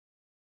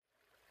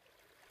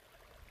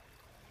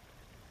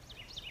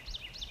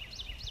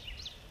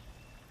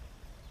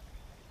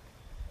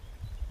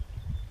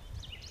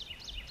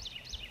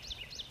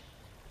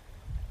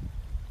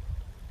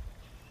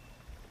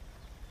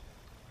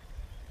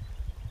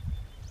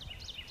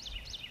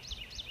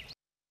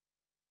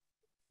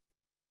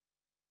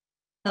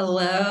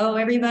Hello,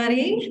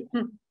 everybody.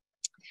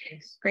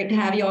 Great to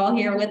have you all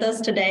here with us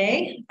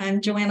today.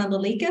 I'm Joanna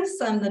Lalikas.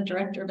 I'm the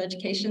Director of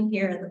Education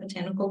here at the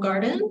Botanical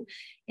Garden.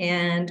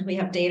 And we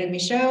have David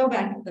Michaud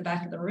back at the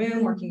back of the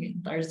room working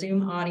with our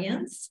Zoom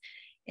audience.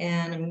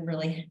 And I'm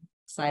really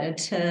excited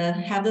to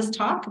have this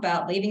talk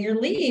about leaving your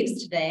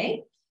leaves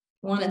today.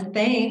 I want to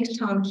thank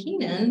Tom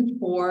Keenan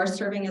for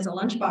serving as a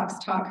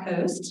Lunchbox talk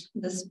host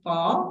this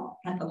fall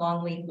at the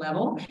long leaf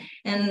level.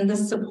 And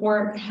this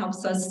support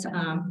helps us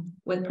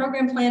with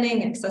program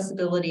planning,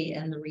 accessibility,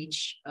 and the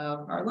reach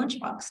of our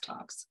Lunchbox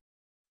talks.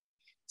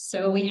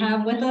 So we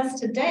have with us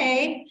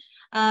today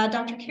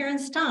Dr. Karen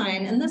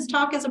Stine, and this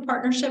talk is a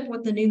partnership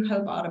with the New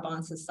Hope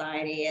Audubon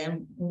Society,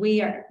 and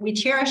we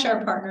cherish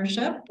our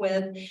partnership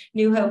with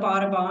New Hope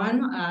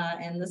Audubon,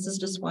 and this is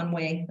just one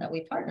way that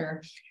we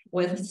partner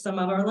with some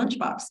of our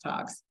Lunchbox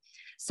talks.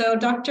 So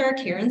Dr.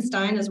 Karen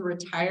Stine is a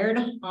retired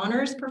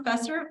honors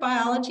professor of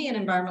biology and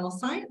environmental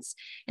science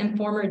and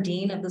former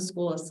dean of the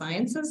School of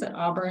Sciences at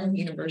Auburn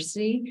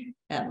University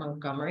at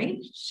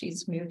Montgomery.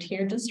 She's moved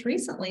here just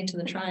recently to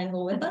the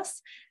Triangle with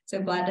us. So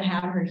glad to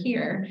have her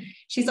here.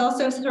 She's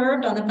also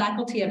served on the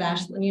faculty of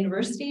Ashland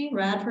University,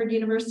 Radford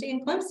University,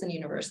 and Clemson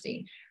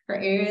University. Her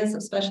areas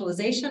of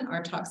specialization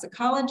are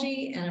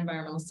toxicology and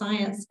environmental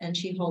science, and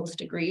she holds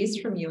degrees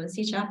from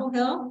UNC Chapel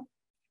Hill,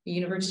 the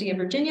University of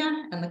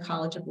Virginia, and the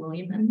College of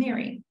William and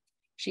Mary.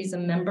 She's a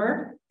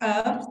member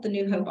of the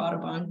New Hope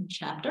Audubon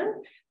chapter,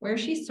 where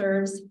she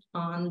serves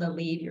on the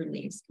Leave Your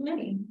Leaves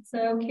committee.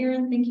 So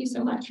Karen, thank you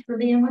so much for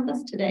being with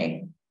us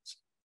today.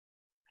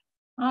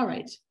 All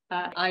right.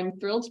 I'm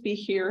thrilled to be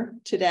here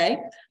today.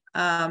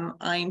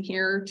 I'm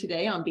here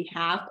today on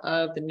behalf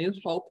of the New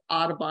Hope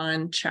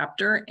Audubon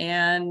chapter,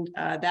 and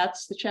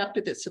that's the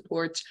chapter that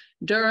supports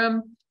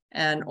Durham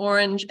and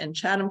Orange and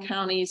Chatham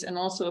counties, and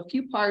also a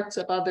few parts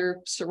of other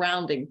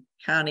surrounding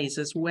counties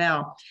as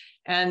well.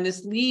 And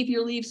this Leave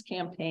Your Leaves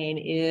campaign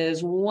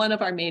is one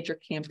of our major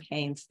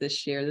campaigns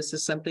this year. This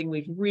is something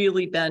we've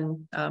really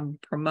been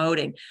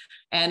promoting,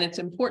 and it's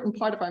an important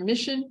part of our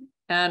mission.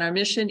 And our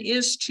mission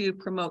is to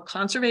promote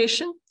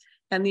conservation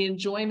and the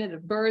enjoyment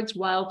of birds,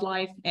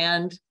 wildlife,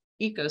 and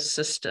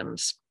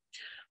ecosystems.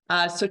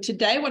 So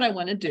today what I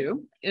want to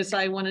do is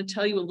I want to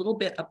tell you a little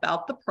bit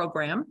about the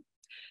program.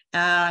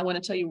 I want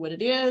to tell you what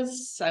it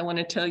is. I want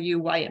to tell you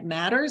why it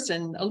matters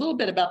and a little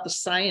bit about the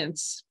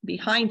science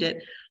behind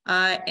it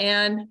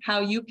and how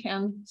you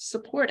can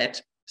support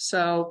it.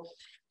 So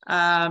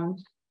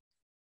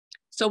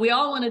we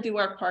all want to do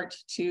our part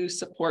to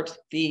support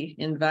the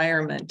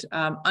environment.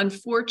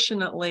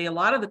 Unfortunately, a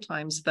lot of the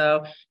times,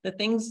 though, the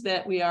things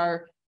that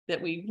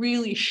we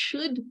really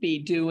should be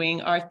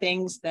doing are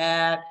things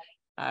that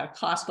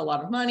cost a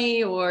lot of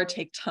money or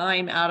take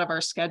time out of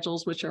our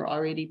schedules, which are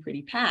already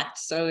pretty packed.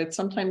 So it's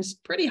sometimes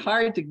pretty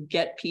hard to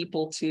get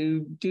people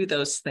to do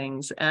those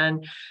things.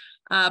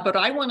 But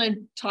I want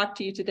to talk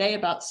to you today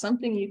about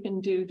something you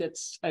can do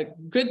that's a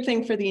good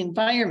thing for the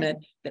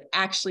environment that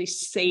actually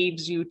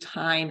saves you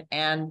time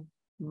and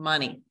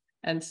money.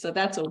 And so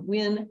that's a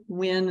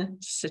win-win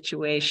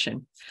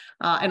situation.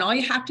 And all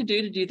you have to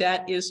do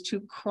that is to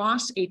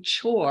cross a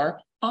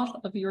chore off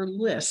of your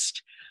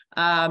list.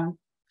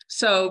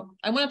 So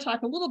I want to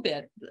talk a little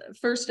bit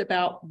first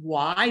about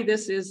why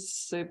this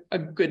is a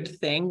good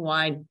thing,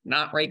 why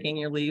not raking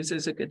your leaves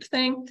is a good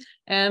thing.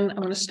 And I'm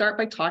going to start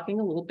by talking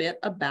a little bit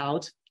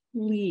about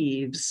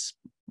leaves.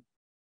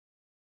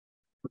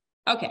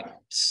 Okay,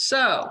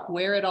 so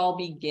where it all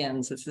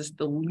begins, this is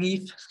the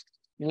leaf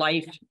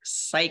life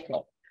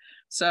cycle.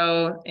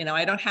 So,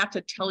 I don't have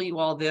to tell you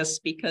all this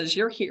because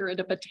you're here at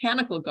a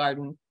botanical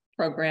garden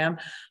program,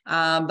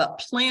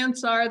 but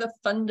plants are the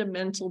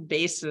fundamental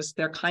basis.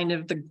 They're kind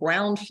of the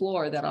ground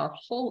floor that our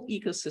whole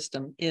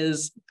ecosystem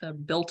is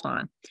built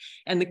on.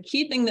 And the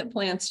key thing that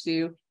plants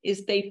do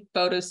is they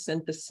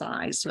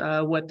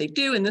photosynthesize. What they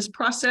do in this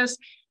process,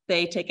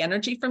 they take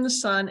energy from the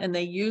sun and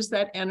they use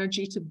that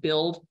energy to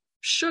build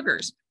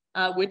sugars,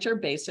 which are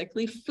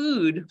basically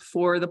food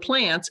for the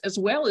plants, as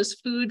well as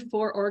food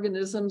for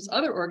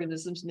other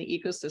organisms in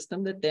the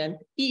ecosystem that then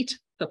eat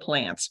the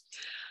plants.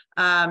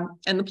 And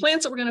the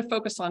plants that we're going to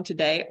focus on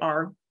today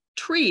are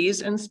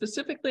trees, and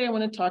specifically I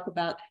want to talk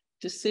about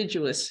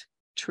deciduous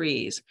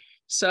trees.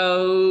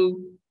 So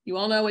you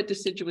all know what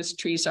deciduous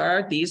trees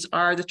are. These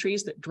are the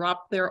trees that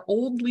drop their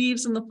old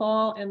leaves in the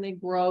fall and they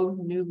grow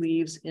new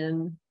leaves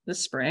in the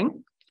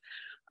spring.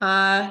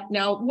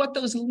 Now, what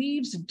those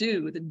leaves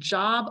do, the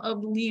job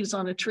of leaves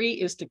on a tree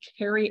is to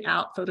carry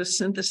out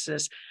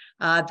photosynthesis.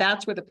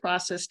 That's where the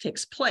process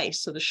takes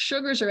place. So the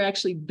sugars are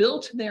actually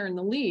built there in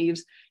the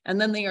leaves, and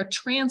then they are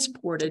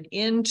transported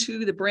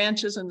into the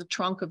branches and the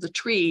trunk of the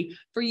tree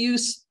for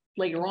use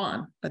later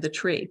on by the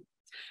tree.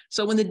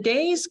 So when the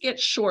days get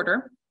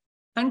shorter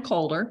and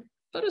colder,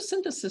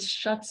 photosynthesis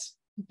shuts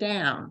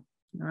down,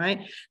 all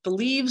right? The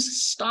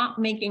leaves stop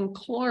making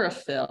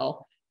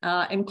chlorophyll,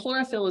 and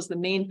chlorophyll is the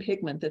main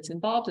pigment that's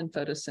involved in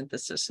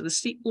photosynthesis. So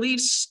the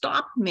leaves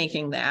stop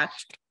making that,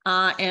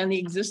 and the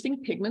existing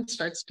pigment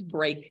starts to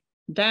break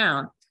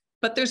down.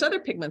 But there's other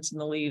pigments in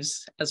the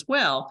leaves as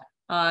well.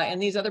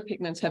 And these other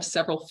pigments have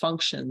several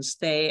functions.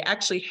 They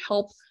actually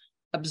help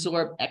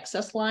absorb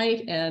excess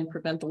light and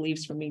prevent the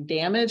leaves from being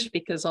damaged,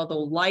 because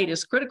although light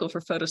is critical for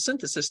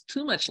photosynthesis,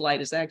 too much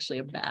light is actually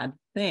a bad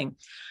thing.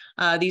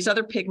 These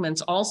other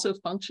pigments also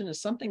function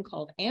as something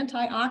called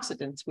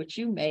antioxidants, which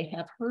you may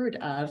have heard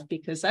of,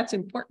 because that's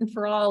important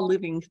for all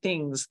living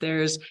things.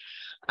 There's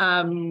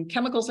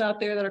chemicals out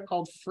there that are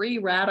called free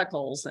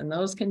radicals, and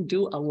those can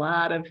do a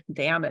lot of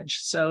damage.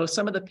 So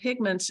some of the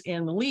pigments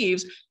in the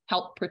leaves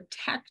help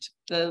protect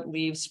the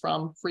leaves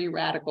from free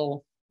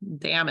radical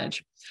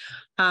damage.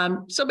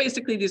 So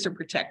basically these are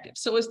protective.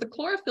 So as the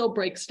chlorophyll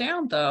breaks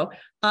down though,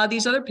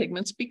 these other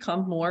pigments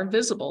become more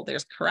visible.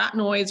 There's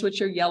carotenoids,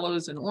 which are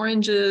yellows and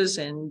oranges,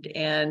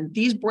 and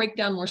these break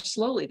down more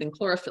slowly than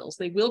chlorophylls.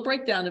 They will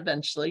break down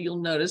eventually.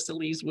 You'll notice the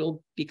leaves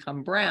will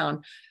become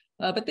brown,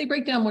 but they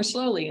break down more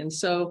slowly. And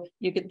so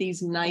you get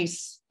these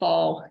nice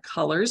fall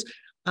colors.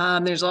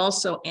 There's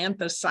also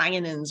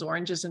anthocyanins,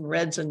 oranges and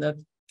reds, and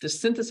the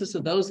synthesis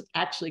of those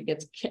actually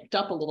gets kicked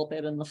up a little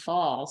bit in the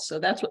fall. So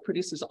that's what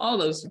produces all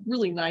those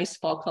really nice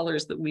fall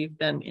colors that we've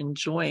been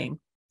enjoying.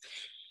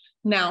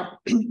 Now,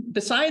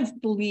 besides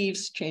the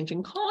leaves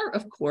changing color,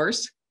 of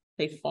course,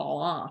 they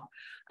fall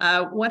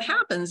off. What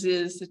happens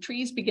is the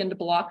trees begin to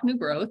block new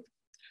growth,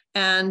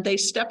 and they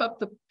step up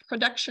the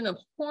production of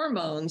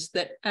hormones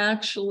that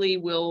actually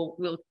will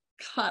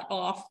cut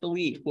off the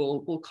leaf,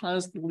 will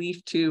cause the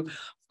leaf to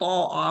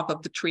fall off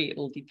of the tree. It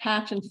will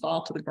detach and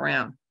fall to the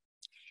ground.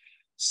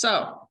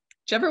 So,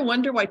 do you ever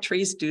wonder why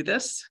trees do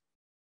this?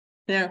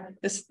 Now,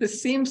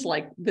 this seems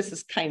like this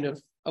is kind of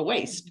a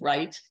waste,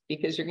 right?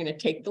 Because you're going to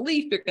take the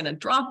leaf, you're going to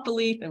drop the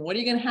leaf, and what are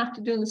you going to have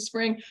to do in the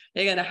spring?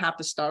 You're going to have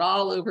to start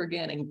all over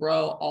again and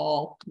grow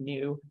all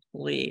new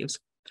leaves.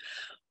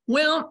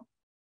 Well,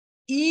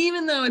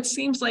 even though it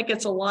seems like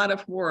it's a lot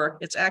of work,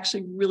 it's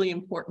actually really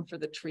important for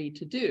the tree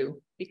to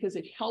do, because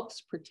it helps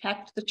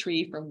protect the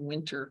tree from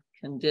winter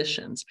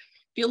conditions.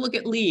 If you look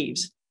at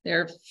leaves,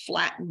 they're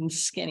flat and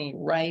skinny,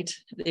 right?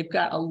 They've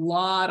got a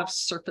lot of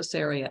surface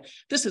area.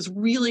 This is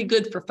really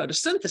good for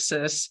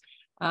photosynthesis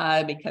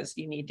because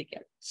you need to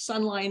get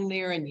sunlight in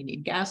there and you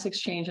need gas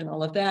exchange and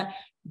all of that.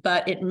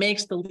 But it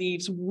makes the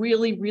leaves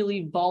really,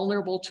 really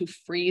vulnerable to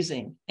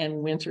freezing and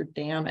winter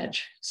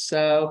damage.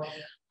 So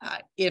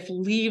if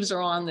leaves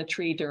are on the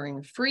tree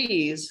during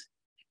freeze,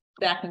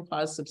 that can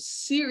cause some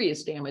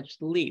serious damage to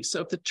the leaves.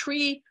 So if the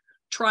tree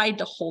tried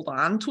to hold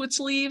on to its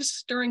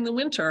leaves during the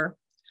winter,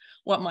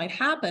 what might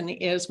happen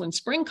is when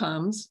spring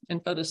comes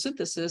and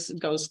photosynthesis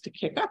goes to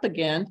kick up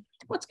again,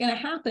 what's going to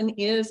happen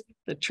is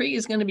the tree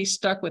is going to be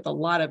stuck with a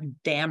lot of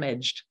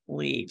damaged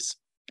leaves.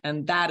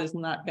 And that is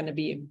not going to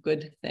be a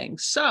good thing.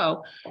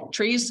 So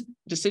trees,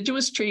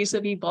 deciduous trees,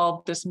 have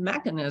evolved this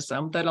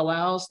mechanism that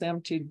allows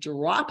them to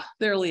drop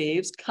their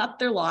leaves, cut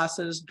their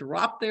losses,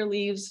 drop their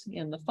leaves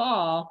in the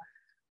fall,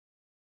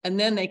 and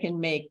then they can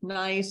make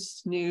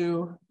nice,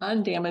 new,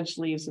 undamaged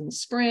leaves in the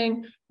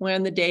spring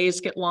when the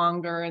days get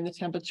longer and the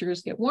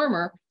temperatures get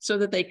warmer, so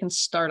that they can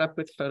start up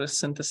with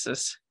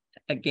photosynthesis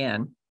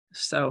again.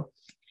 So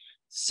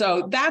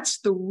that's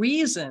the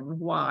reason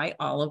why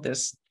all of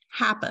this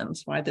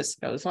happens, why this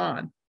goes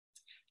on.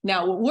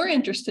 Now, what we're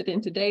interested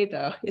in today,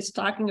 though, is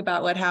talking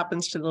about what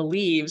happens to the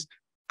leaves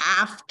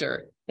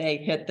after they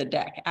hit the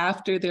deck,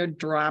 after they're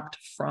dropped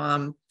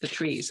from the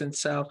trees. And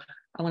so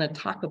I want to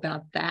talk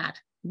about that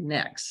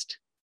next.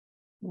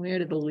 Where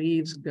do the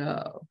leaves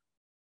go?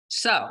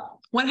 So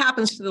what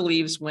happens to the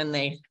leaves when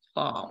they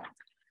fall?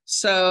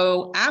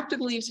 So after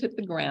the leaves hit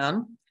the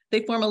ground,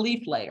 they form a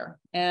leaf layer,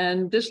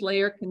 and this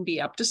layer can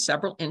be up to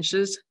several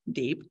inches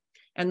deep.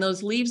 And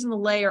those leaves in the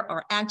layer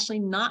are actually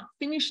not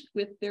finished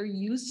with their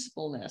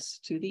usefulness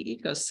to the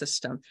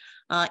ecosystem.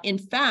 In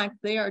fact,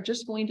 they are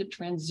just going to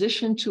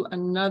transition to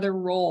another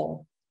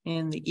role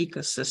in the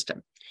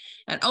ecosystem.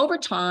 And over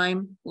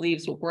time,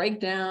 leaves will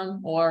break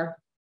down or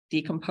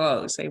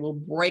decompose. They will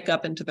break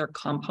up into their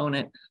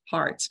component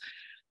parts.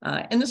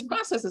 And this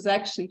process is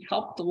actually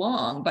helped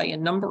along by a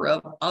number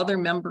of other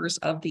members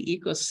of the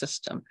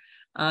ecosystem.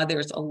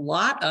 There's a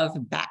lot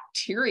of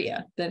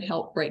bacteria that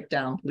help break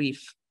down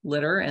leaf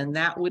litter, and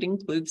that would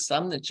include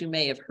some that you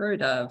may have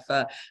heard of,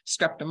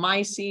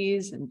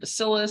 streptomyces and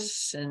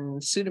bacillus and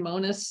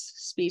pseudomonas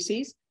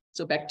species.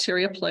 So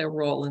bacteria play a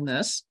role in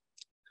this.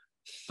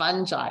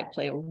 Fungi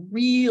play a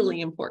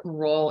really important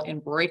role in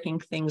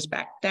breaking things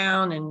back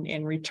down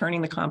and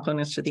returning the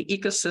components to the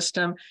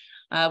ecosystem.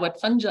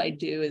 What fungi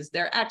do is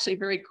they're actually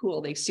very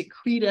cool. They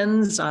secrete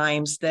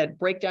enzymes that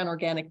break down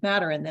organic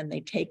matter, and then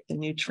they take the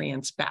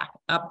nutrients back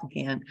up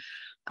again.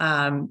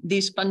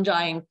 These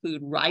fungi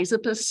include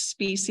rhizopus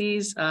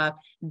species.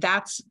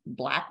 That's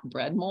black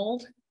bread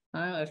mold.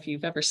 I don't know if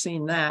you've ever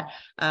seen that,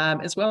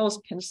 as well as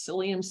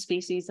penicillium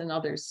species and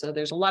others. So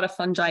there's a lot of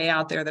fungi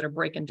out there that are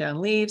breaking down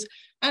leaves,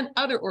 and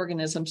other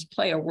organisms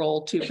play a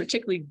role too,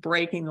 particularly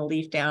breaking the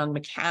leaf down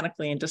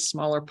mechanically into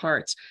smaller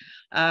parts.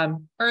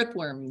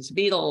 Earthworms,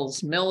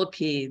 beetles,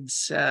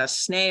 millipedes,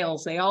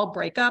 snails, they all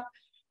break up.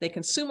 They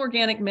consume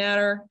organic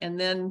matter, and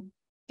then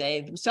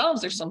they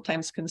themselves are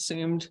sometimes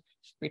consumed,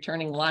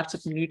 returning lots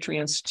of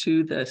nutrients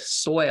to the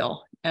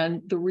soil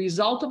And the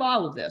result of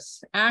all of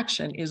this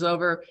action is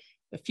over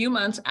a few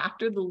months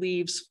after the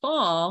leaves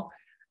fall,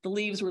 the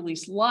leaves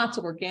release lots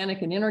of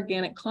organic and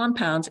inorganic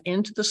compounds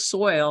into the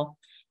soil.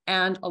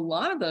 And a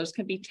lot of those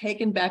can be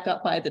taken back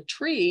up by the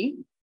tree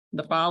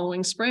the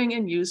following spring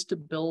and used to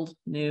build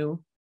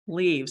new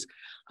leaves.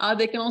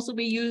 They can also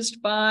be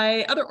used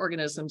by other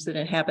organisms that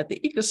inhabit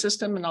the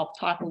ecosystem, and I'll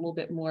talk a little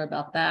bit more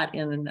about that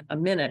in a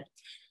minute.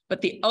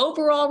 But the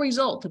overall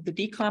result of the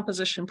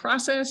decomposition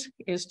process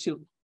is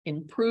to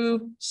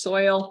improve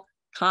soil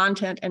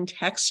content and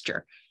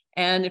texture.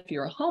 And if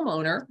you're a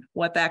homeowner,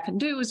 what that can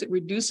do is it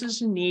reduces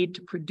the need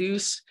to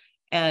produce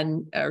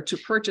or to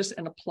purchase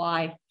and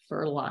apply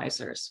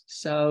fertilizers.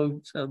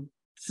 So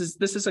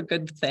this is a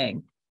good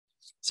thing.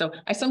 So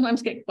I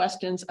sometimes get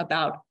questions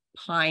about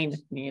pine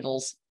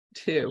needles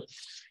too.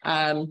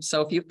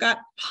 So if you've got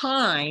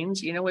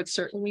pines, you know, it's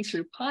certainly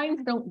true. Pines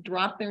don't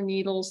drop their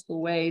needles the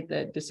way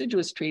that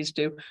deciduous trees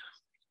do.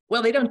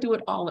 Well, they don't do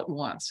it all at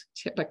once,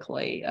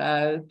 typically.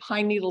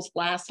 Pine needles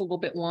last a little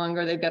bit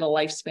longer. They've got a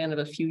lifespan of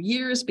a few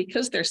years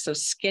because they're so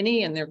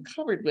skinny and they're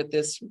covered with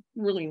this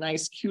really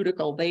nice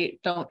cuticle. They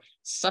don't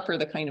suffer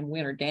the kind of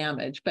winter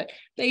damage, but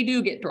they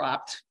do get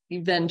dropped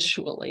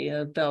eventually.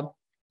 The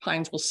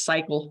pines will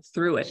cycle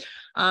through it.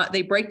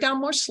 They break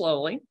down more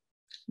slowly,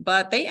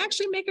 but they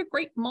actually make a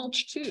great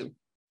mulch too.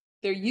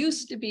 There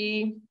used to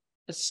be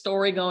a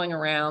story going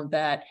around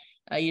that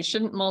you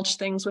shouldn't mulch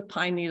things with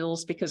pine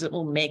needles because it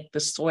will make the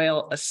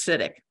soil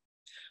acidic.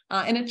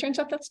 And it turns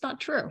out that's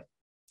not true.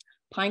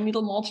 Pine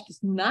needle mulch does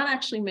not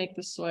actually make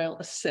the soil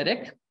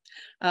acidic.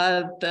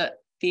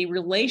 The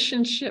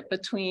relationship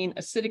between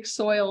acidic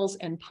soils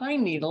and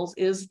pine needles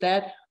is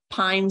that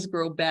pines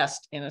grow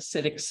best in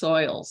acidic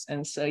soils.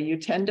 And so you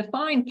tend to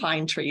find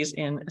pine trees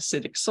in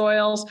acidic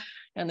soils,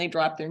 and they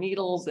drop their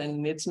needles,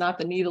 and it's not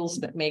the needles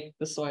that make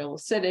the soil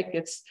acidic.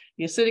 It's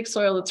the acidic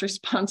soil that's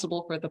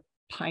responsible for the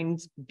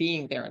pines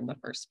being there in the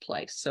first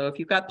place. So if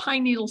you've got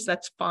pine needles,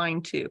 that's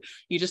fine too.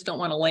 You just don't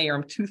want to layer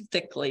them too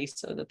thickly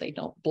so that they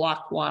don't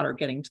block water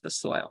getting to the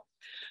soil.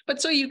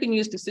 But so you can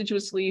use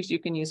deciduous leaves, you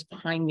can use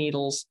pine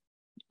needles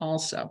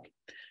also.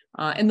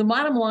 And the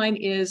bottom line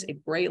is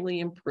it greatly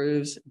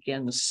improves,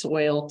 again, the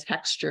soil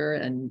texture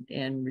and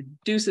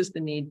reduces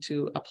the need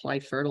to apply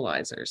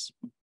fertilizers.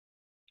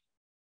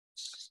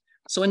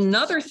 So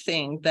another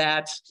thing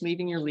that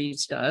leaving your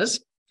leaves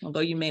does, although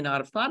you may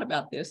not have thought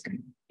about this,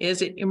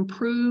 is it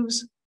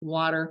improves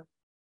water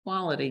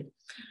quality.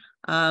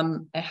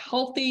 A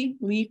healthy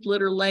leaf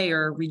litter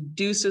layer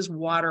reduces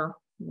water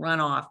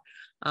runoff.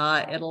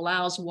 It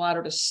allows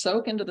water to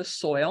soak into the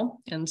soil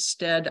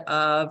instead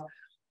of,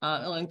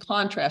 in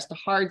contrast to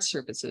hard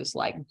surfaces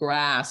like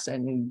grass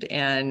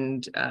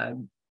and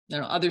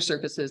other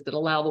surfaces that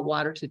allow the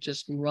water to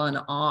just run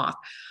off.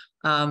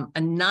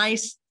 A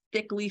nice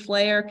thick leaf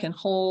layer can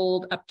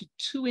hold up to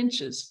 2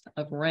 inches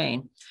of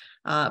rain,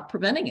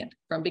 preventing it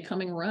from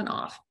becoming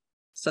runoff.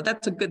 So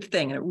that's a good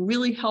thing. And it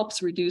really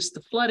helps reduce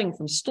the flooding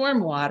from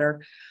stormwater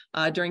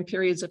during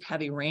periods of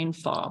heavy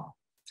rainfall.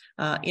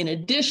 In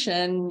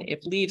addition,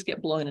 if leaves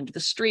get blown into the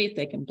street,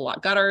 they can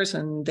block gutters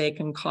and they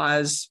can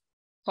cause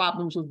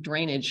problems with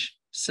drainage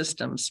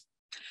systems.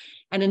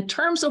 And in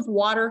terms of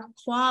water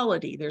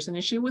quality, there's an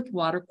issue with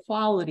water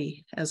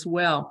quality as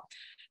well.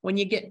 When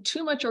you get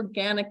too much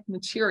organic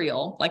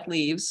material, like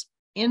leaves,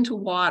 into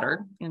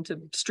water,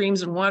 into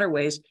streams and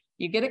waterways,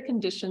 you get a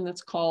condition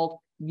that's called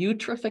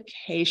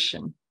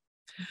eutrophication.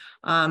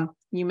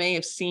 You may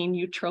have seen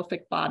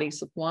eutrophic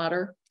bodies of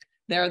water.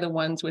 They're the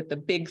ones with the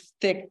big,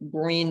 thick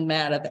green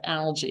mat of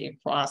algae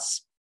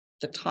across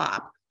the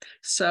top.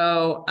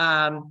 So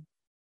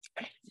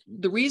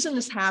the reason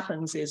this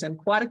happens is in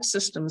aquatic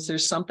systems,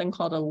 there's something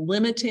called a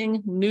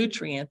limiting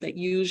nutrient that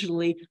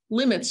usually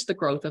limits the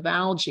growth of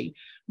algae.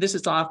 This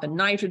is often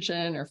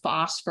nitrogen or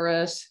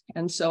phosphorus.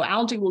 And so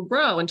algae will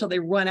grow until they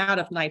run out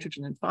of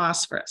nitrogen and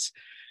phosphorus.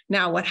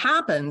 Now, what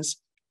happens,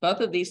 both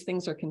of these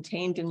things are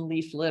contained in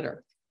leaf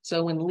litter.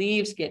 So when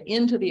leaves get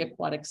into the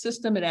aquatic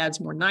system, it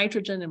adds more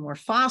nitrogen and more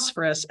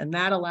phosphorus, and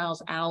that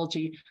allows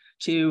algae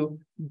to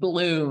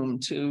bloom,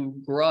 to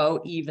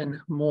grow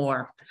even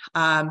more.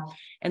 And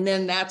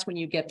then that's when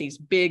you get these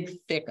big,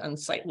 thick,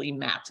 unsightly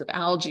mats of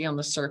algae on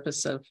the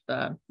surface of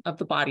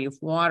the body of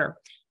water.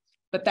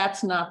 But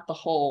that's not the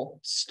whole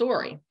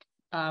story.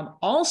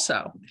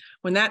 Also,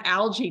 when that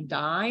algae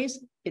dies,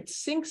 it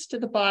sinks to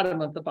the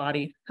bottom of the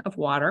body of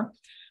water,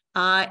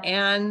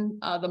 and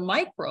the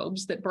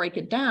microbes that break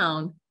it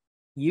down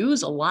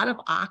use a lot of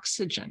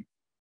oxygen.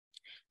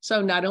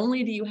 So not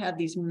only do you have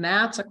these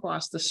mats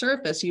across the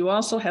surface, you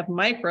also have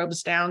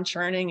microbes down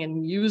churning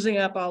and using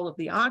up all of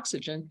the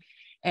oxygen.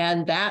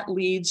 And that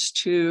leads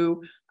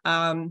to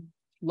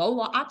low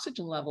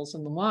oxygen levels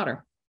in the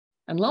water.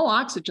 And low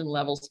oxygen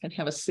levels can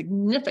have a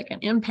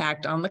significant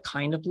impact on the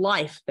kind of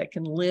life that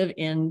can live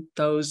in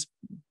those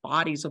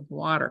bodies of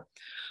water.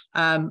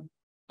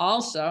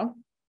 Also,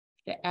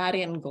 to add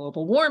in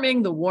global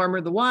warming, the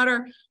warmer the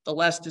water, the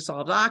less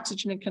dissolved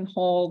oxygen it can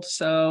hold.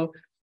 So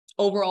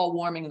overall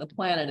warming of the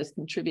planet is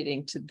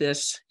contributing to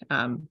this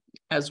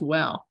as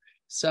well.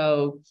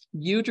 So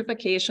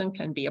eutrophication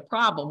can be a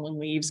problem when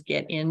leaves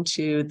get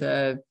into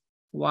the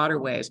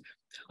waterways.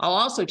 I'll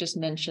also just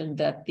mention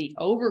that the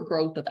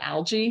overgrowth of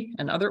algae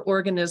and other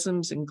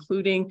organisms,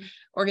 including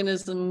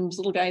organisms,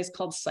 little guys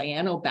called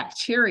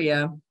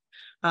cyanobacteria,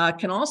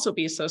 can also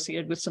be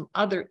associated with some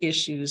other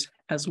issues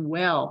as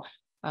well.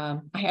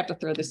 I have to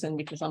throw this in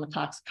because I'm a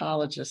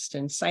toxicologist,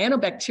 and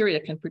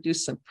cyanobacteria can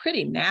produce some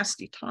pretty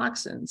nasty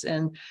toxins.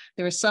 And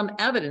there is some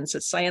evidence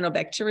that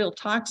cyanobacterial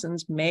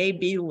toxins may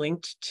be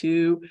linked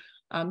to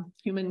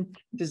human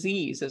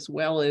disease as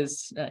well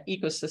as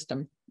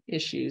ecosystem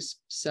issues.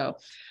 So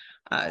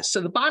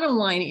the bottom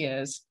line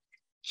is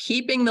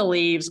keeping the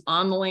leaves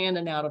on the land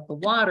and out of the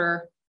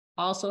water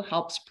also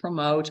helps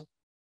promote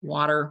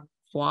water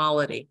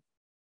quality.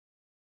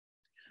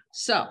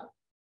 So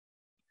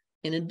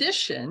in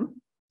addition,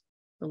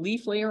 the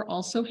leaf layer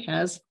also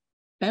has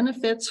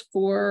benefits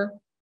for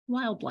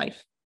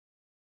wildlife.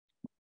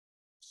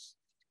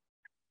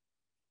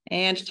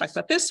 And to talk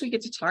about this, we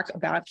get to talk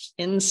about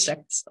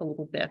insects a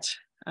little bit.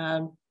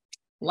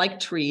 Like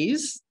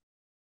trees,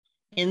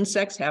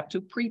 insects have to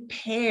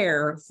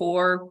prepare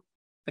for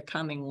the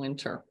coming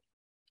winter.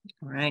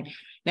 All right.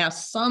 Now,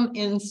 some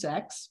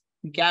insects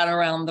get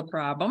around the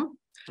problem.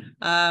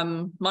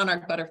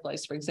 Monarch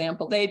butterflies, for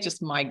example, they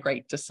just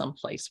migrate to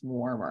someplace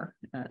warmer.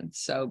 And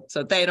so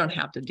they don't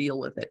have to deal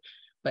with it.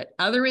 But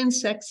other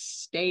insects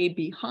stay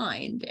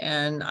behind.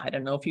 And I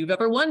don't know if you've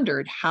ever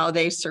wondered how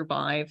they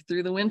survive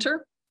through the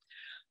winter.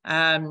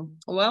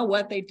 Well,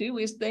 what they do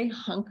is they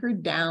hunker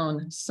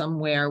down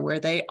somewhere where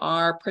they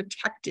are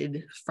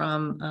protected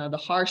from the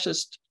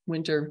harshest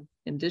winter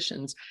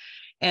conditions.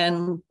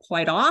 And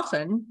quite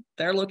often,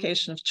 their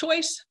location of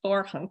choice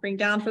for hunkering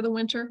down for the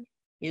winter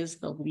is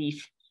the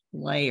leaf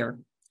layer.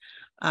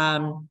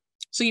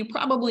 So you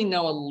probably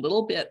know a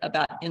little bit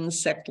about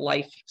insect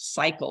life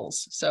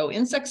cycles. So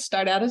insects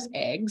start out as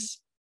eggs,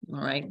 all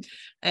right?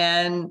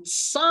 And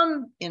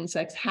some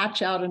insects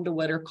hatch out into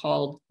what are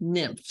called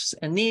nymphs.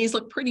 And these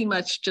look pretty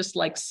much just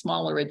like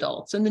smaller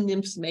adults. And the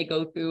nymphs may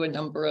go through a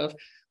number of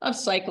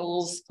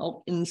cycles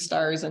called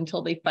instars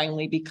until they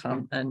finally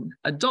become an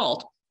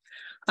adult.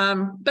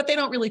 But they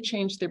don't really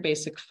change their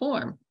basic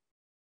form.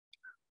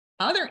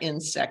 Other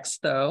insects,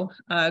 though,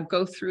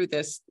 go through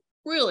this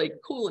really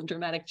cool and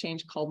dramatic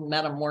change called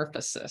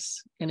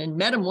metamorphosis. And in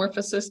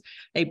metamorphosis,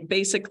 they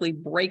basically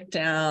break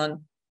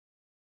down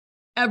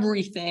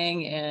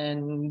everything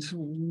and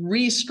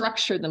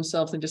restructure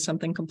themselves into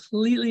something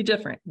completely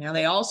different. Now,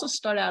 they also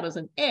start out as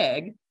an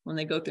egg when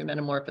they go through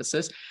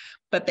metamorphosis,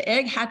 but the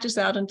egg hatches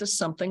out into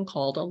something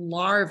called a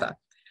larva.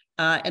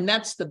 And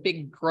that's the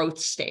big growth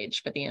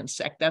stage for the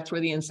insect. That's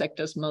where the insect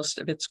does most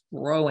of its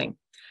growing.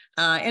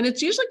 And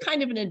it's usually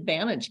kind of an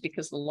advantage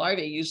because the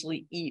larvae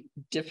usually eat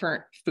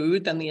different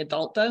food than the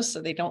adult does,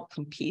 so they don't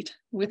compete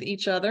with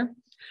each other.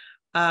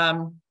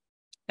 And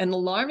the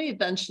larvae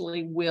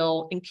eventually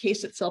will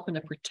encase itself in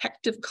a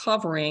protective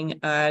covering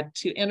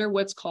to enter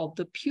what's called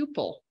the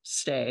pupal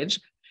stage.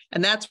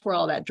 And that's where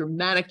all that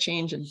dramatic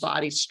change in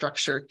body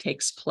structure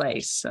takes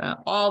place.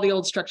 All the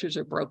old structures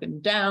are broken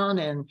down,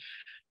 and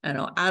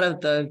out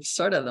of the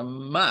sort of the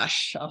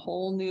mush, a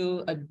whole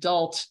new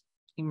adult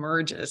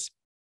emerges.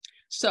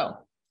 So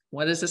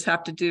what does this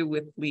have to do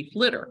with leaf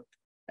litter?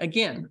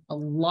 Again, a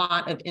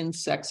lot of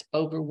insects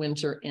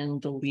overwinter in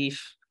the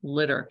leaf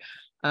litter.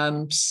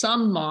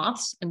 Some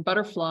moths and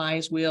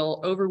butterflies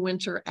will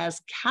overwinter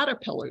as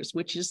caterpillars,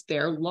 which is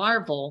their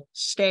larval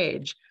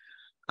stage.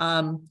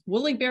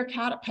 Woolly bear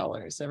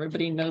caterpillars,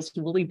 everybody knows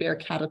woolly bear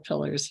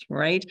caterpillars,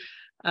 right?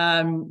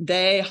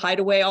 They hide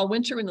away all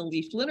winter in the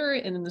leaf litter,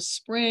 and in the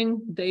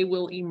spring, they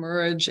will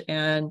emerge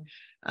and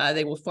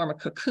they will form a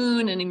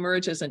cocoon and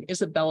emerge as an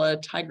Isabella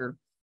tiger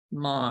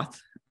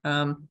moth.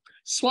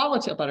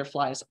 Swallowtail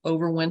butterflies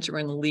overwinter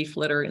in the leaf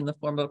litter in the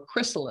form of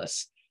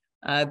chrysalis.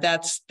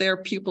 That's their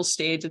pupal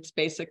stage. It's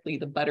basically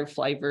the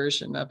butterfly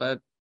version of a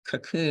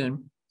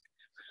cocoon.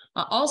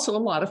 Also, a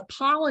lot of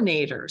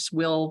pollinators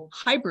will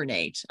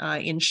hibernate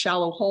in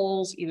shallow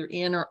holes, either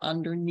in or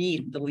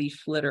underneath the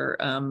leaf litter.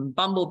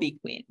 Bumblebee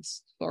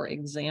queens, for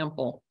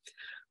example.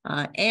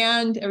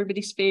 And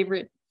everybody's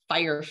favorite,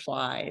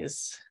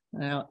 fireflies.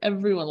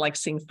 Everyone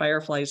likes seeing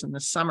fireflies in the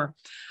summer.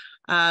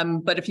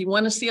 But if you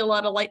want to see a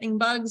lot of lightning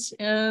bugs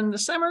in the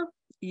summer,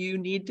 you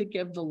need to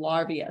give the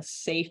larvae a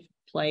safe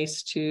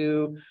place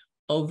to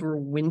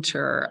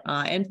overwinter.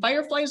 And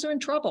fireflies are in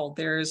trouble.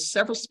 There's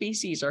several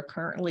species are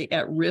currently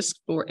at risk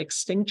for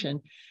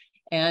extinction.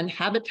 And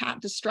habitat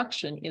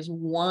destruction is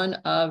one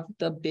of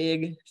the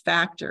big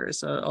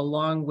factors,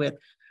 along with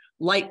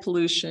light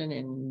pollution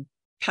and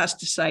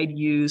pesticide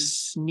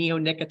use,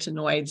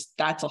 neonicotinoids.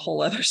 That's a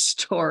whole other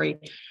story.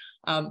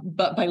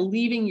 But by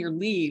leaving your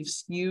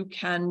leaves, you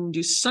can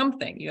do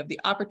something. You have the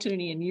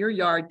opportunity in your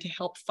yard to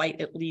help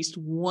fight at least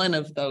one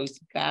of those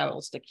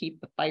battles to keep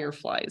the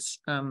fireflies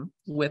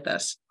with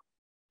us.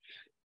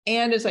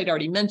 And as I'd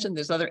already mentioned,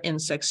 there's other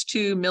insects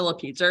too,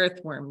 millipedes,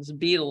 earthworms,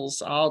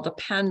 beetles, all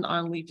depend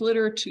on leaf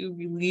litter to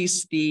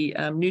release the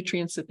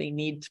nutrients that they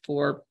need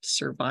for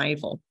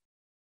survival.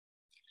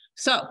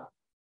 So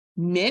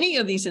Many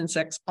of these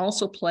insects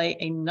also play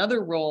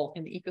another role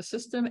in the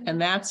ecosystem,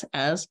 and that's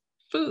as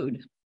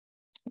food.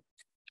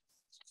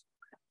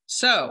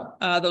 So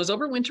those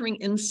overwintering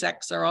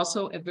insects are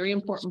also a very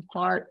important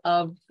part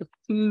of the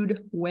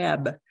food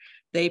web.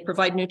 They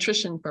provide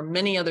nutrition for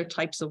many other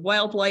types of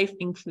wildlife,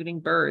 including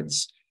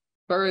birds.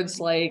 Birds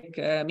like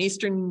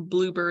eastern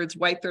bluebirds,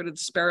 white-throated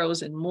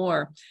sparrows, and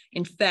more.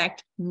 In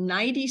fact,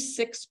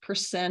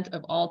 96%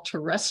 of all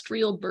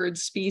terrestrial bird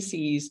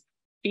species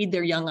feed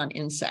their young on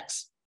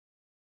insects.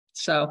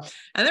 So,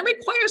 and that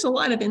requires a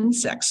lot of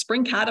insects.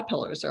 Spring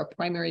caterpillars are a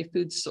primary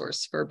food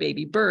source for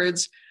baby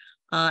birds.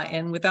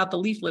 And without the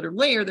leaf litter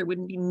layer, there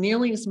wouldn't be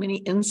nearly as many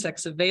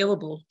insects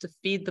available to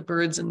feed the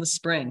birds in the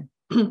spring.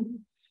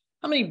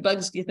 How many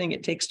bugs do you think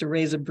it takes to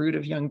raise a brood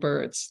of young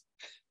birds?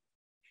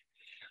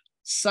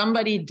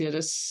 Somebody did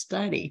a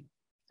study,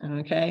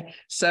 okay?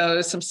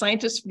 So some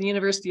scientists from the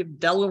University of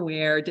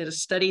Delaware did a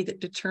study that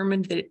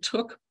determined that it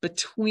took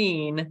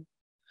between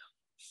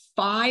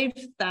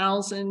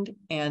 5,000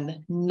 and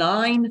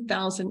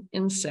 9,000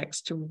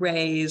 insects to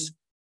raise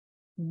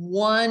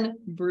one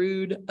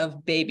brood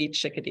of baby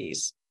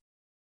chickadees.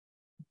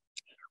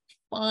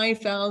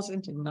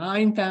 5,000 to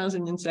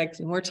 9,000 insects,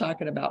 and we're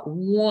talking about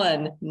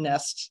one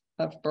nest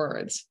of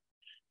birds.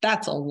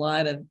 That's a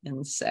lot of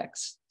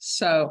insects.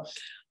 So,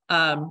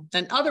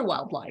 and other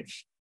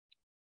wildlife,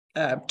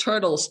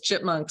 turtles,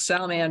 chipmunks,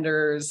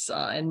 salamanders,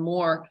 and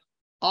more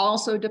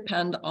also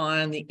depend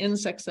on the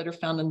insects that are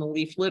found in the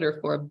leaf litter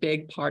for a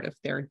big part of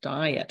their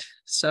diet.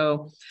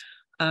 So,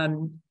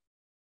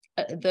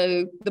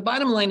 the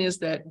bottom line is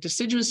that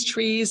deciduous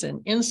trees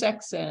and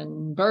insects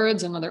and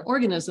birds and other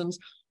organisms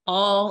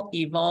all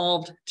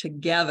evolved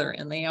together,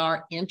 and they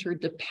are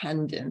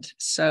interdependent.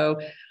 So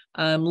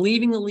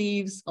leaving the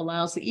leaves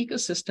allows the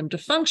ecosystem to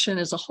function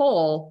as a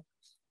whole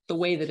the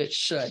way that it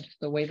should,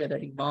 the way that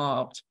it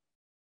evolved.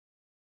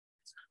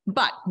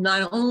 But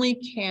not only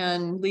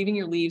can leaving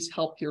your leaves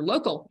help your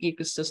local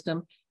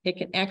ecosystem, it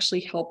can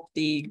actually help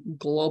the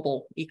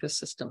global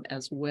ecosystem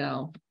as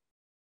well.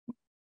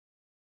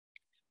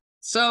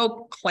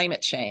 So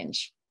climate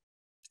change.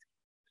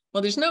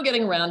 Well, there's no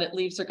getting around it.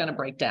 Leaves are going to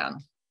break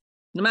down.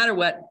 No matter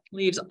what,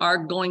 leaves are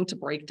going to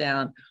break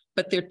down.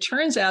 But there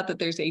turns out that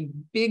there's a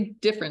big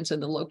difference in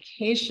the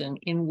location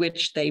in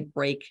which they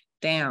break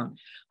down.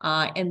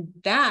 And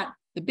that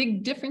the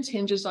big difference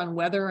hinges on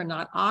whether or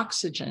not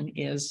oxygen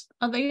is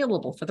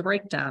available for the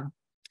breakdown.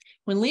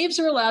 When leaves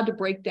are allowed to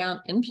break down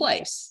in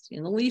place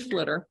in the leaf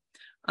litter,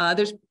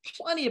 there's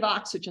plenty of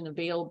oxygen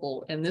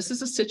available. And this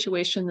is a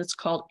situation that's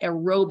called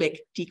aerobic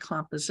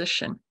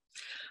decomposition.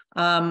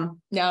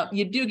 Now,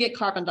 you do get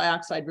carbon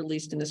dioxide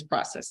released in this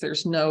process.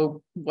 There's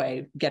no way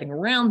of getting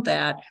around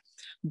that.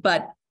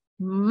 But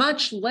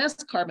much less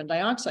carbon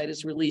dioxide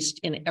is released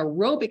in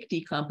aerobic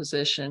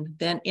decomposition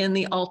than in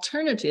the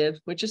alternative,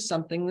 which is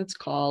something that's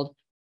called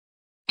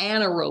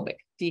anaerobic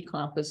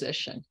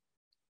decomposition.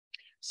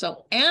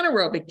 So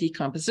anaerobic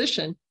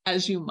decomposition,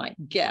 as you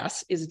might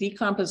guess, is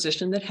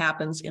decomposition that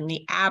happens in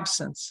the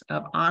absence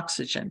of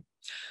oxygen.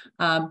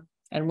 And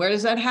where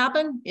does that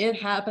happen? It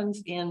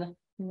happens in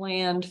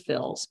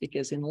landfills,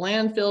 because in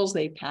landfills,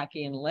 they pack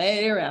in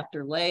layer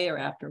after layer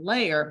after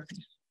layer.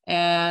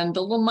 And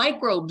the little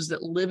microbes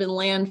that live in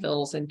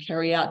landfills and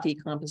carry out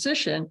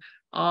decomposition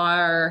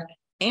are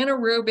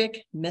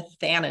anaerobic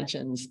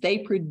methanogens. They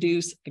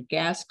produce a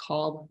gas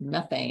called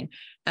methane.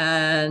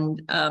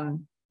 And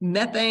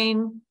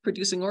methane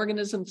producing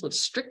organisms live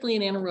strictly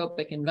in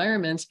anaerobic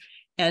environments.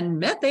 And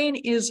methane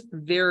is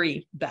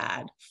very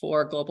bad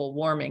for global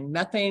warming.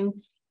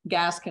 Methane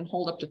gas can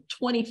hold up to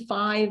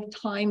 25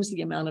 times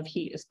the amount of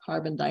heat as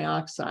carbon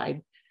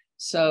dioxide.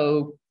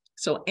 So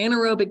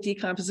anaerobic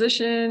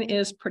decomposition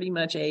is pretty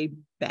much a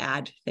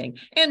bad thing.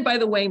 And by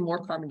the way,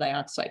 more carbon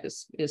dioxide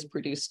is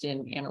produced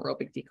in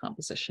anaerobic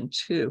decomposition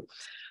too.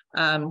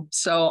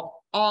 So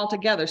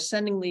altogether,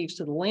 sending leaves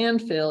to the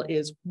landfill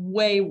is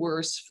way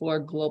worse for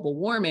global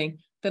warming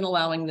than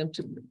allowing them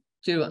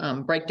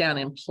to break down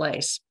in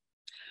place.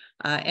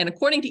 And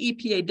according to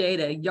EPA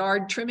data,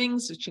 yard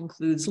trimmings, which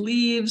includes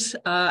leaves,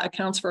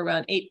 accounts for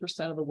around 8%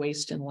 of the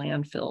waste in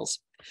landfills.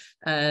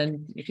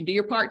 And you can do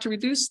your part to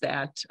reduce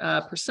that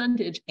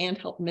percentage and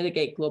help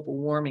mitigate global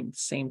warming at the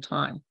same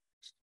time.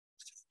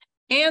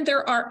 And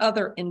there are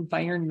other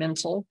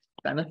environmental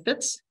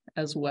benefits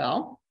as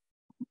well.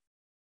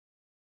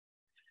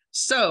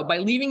 So by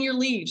leaving your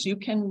leaves, you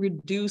can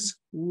reduce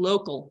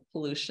local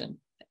pollution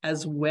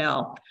as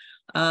well.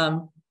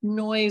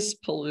 Noise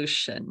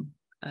pollution.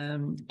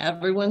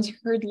 Everyone's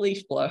heard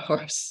leaf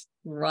blowers,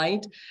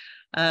 right?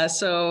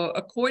 So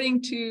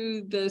according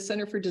to the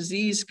Center for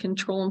Disease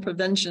Control and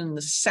Prevention,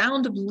 the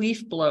sound of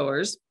leaf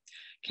blowers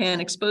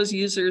can expose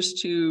users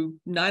to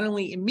not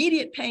only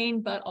immediate pain,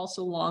 but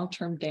also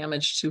long-term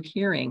damage to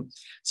hearing.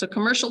 So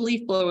commercial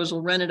leaf blowers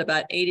will run at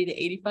about 80 to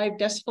 85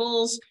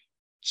 decibels.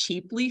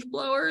 Cheap leaf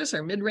blowers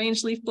or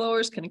mid-range leaf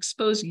blowers can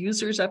expose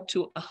users up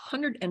to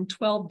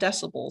 112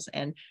 decibels.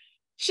 And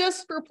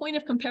just for a point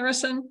of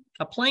comparison,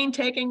 a plane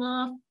taking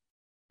off,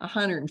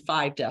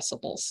 105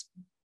 decibels.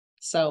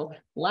 So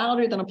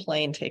louder than a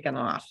plane taking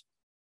off.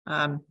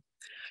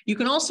 You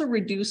can also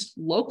reduce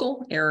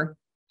local air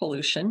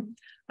pollution.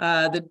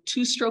 The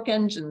two-stroke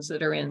engines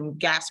that are in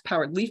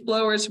gas-powered leaf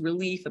blowers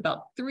release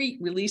about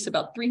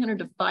 300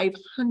 to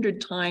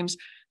 500 times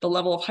the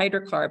level of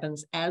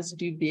hydrocarbons as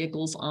do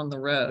vehicles on the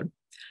road,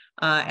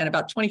 and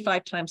about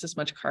 25 times as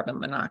much carbon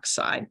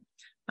monoxide.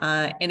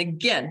 And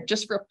again,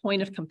 just for a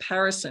point of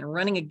comparison,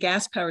 running a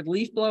gas-powered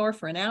leaf blower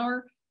for an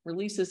hour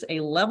releases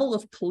a level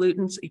of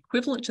pollutants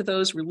equivalent to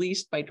those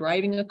released by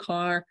driving a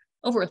car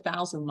over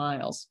 1,000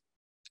 miles,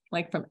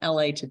 like from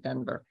LA to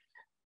Denver.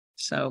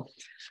 So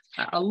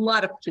a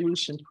lot of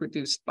pollution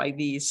produced by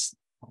these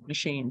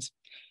machines.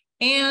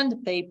 And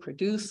they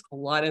produce a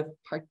lot of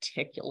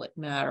particulate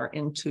matter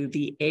into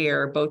the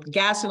air. Both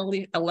gas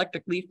and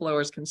electric leaf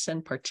blowers can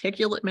send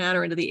particulate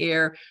matter into the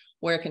air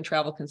where it can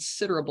travel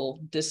considerable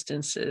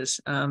distances.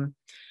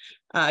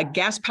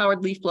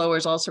 Gas-powered leaf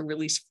blowers also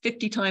release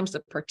 50 times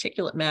the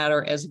particulate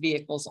matter as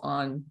vehicles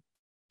on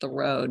the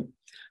road.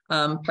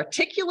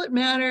 Particulate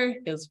matter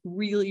is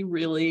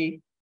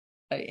really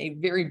a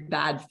very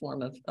bad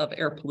form of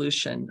air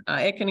pollution.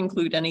 It can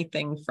include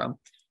anything from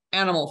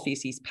animal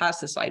feces,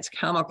 pesticides,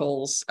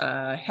 chemicals,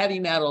 heavy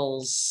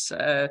metals,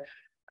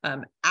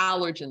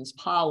 allergens,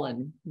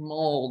 pollen,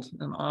 mold,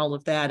 and all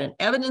of that. And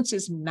evidence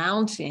is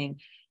mounting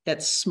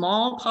that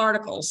small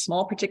particles,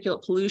 small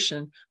particulate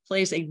pollution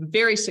plays a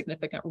very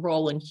significant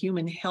role in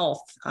human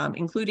health,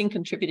 including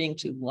contributing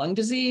to lung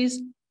disease,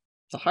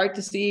 to heart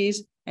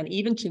disease, and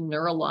even to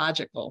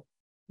neurological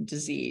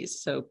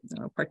disease. So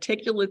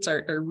particulates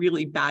are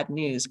really bad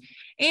news.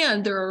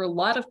 And there are a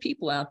lot of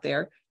people out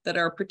there that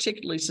are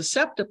particularly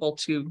susceptible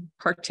to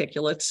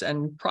particulates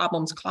and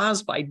problems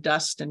caused by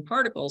dust and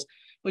particles,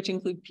 which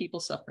include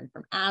people suffering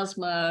from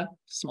asthma,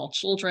 small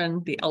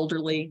children, the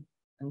elderly,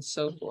 and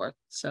so forth.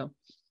 So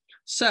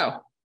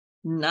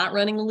not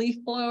running a leaf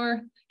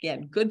blower,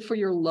 again, good for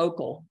your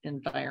local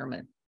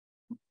environment.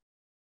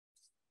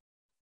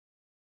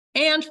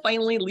 And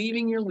finally,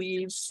 leaving your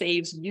leaves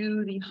saves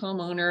you, the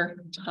homeowner,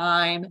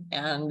 time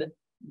and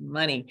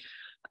money.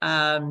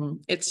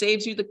 It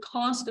saves you the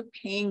cost of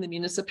paying the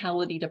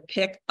municipality to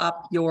pick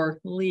up your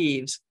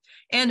leaves.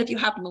 And if you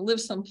happen to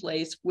live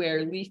someplace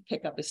where leaf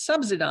pickup is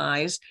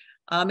subsidized,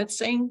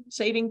 it's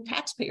saving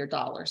taxpayer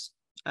dollars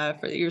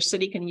for your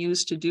city can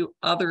use to do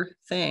other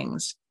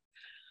things.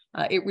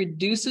 It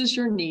reduces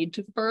your need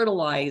to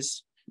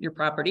fertilize your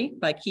property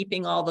by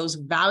keeping all those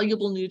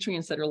valuable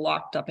nutrients that are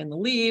locked up in the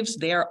leaves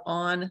there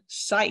on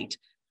site.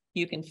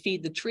 You can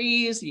feed the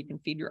trees, you can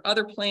feed your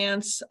other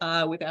plants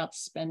without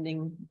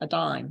spending a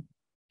dime.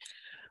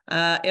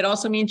 It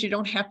also means you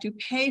don't have to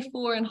pay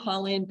for and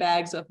haul in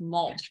bags of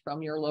mulch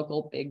from your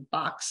local big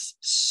box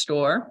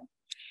store.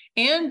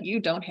 And you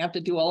don't have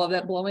to do all of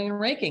that blowing and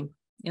raking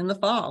in the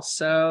fall.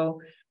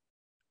 So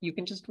you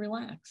can just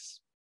relax.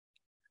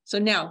 So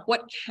now,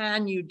 what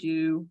can you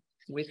do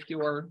with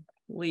your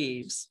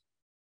leaves?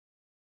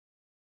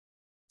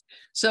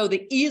 So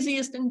the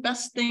easiest and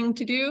best thing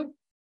to do,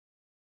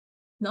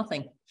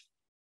 nothing.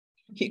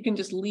 You can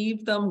just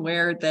leave them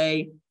where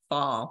they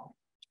fall.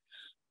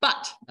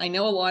 But I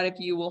know a lot of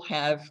you will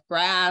have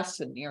grass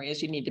and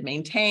areas you need to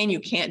maintain.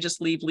 You can't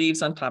just leave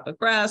leaves on top of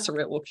grass or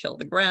it will kill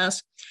the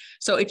grass.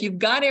 So if you've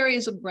got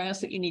areas of grass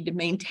that you need to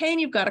maintain,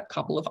 you've got a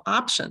couple of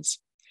options.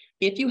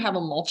 If you have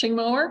a mulching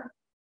mower,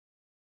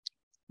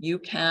 you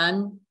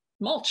can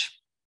mulch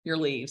your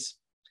leaves.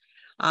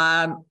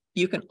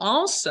 You can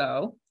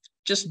also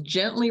just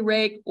gently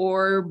rake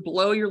or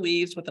blow your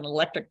leaves with an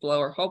electric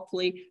blower,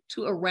 hopefully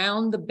to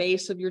around the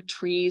base of your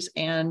trees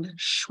and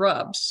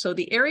shrubs. So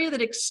the area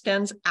that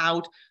extends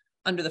out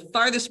under the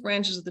farthest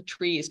branches of the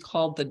tree is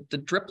called the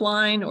drip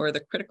line or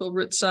the critical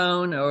root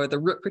zone or the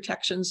root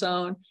protection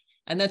zone.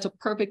 And that's a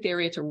perfect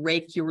area to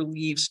rake your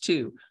leaves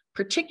to,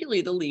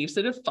 particularly the leaves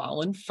that have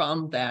fallen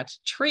from that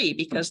tree,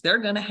 because they're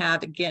going to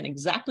have, again,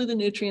 exactly the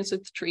nutrients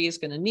that the tree is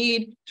going to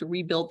need to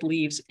rebuild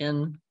leaves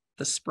in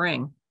the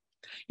spring.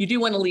 You do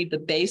want to leave the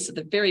base,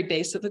 the very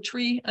base of the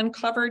tree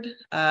uncovered.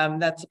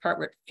 That's the part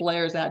where it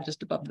flares out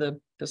just above the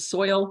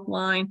soil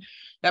line.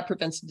 That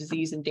prevents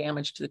disease and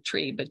damage to the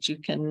tree, but you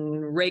can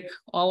rake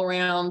all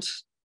around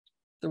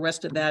the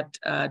rest of that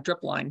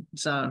drip line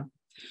zone.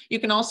 You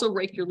can also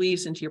rake your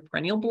leaves into your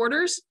perennial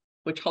borders,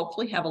 which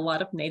hopefully have a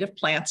lot of native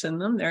plants in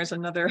them. There's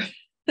another,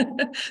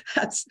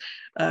 that's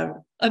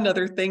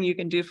another thing you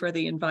can do for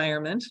the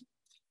environment.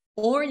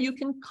 Or you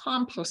can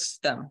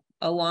compost them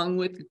along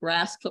with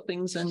grass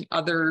clippings and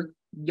other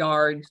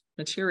yard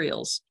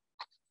materials.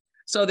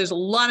 So there's a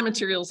lot of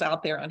materials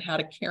out there on how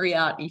to carry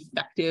out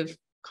effective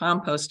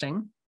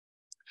composting.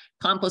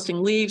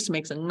 Composting leaves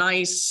makes a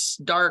nice,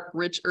 dark,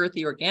 rich,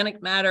 earthy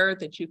organic matter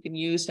that you can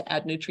use to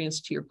add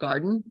nutrients to your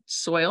garden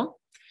soil.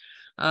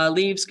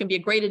 Leaves can be a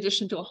great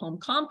addition to a home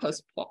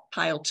compost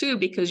pile too,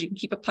 because you can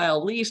keep a pile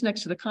of leaves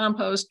next to the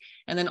compost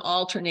and then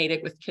alternate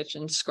it with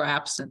kitchen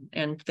scraps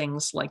and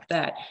things like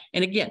that.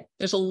 And again,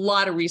 there's a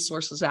lot of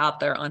resources out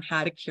there on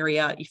how to carry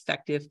out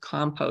effective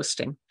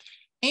composting.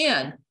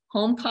 And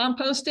home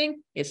composting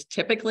is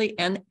typically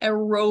an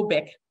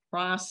aerobic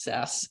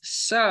process.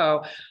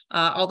 So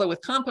although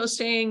with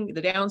composting,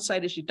 the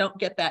downside is you don't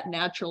get that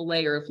natural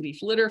layer of leaf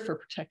litter for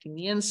protecting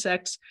the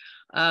insects.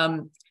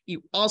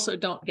 You also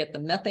don't get the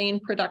methane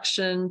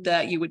production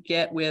that you would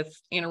get with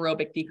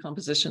anaerobic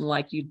decomposition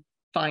like you'd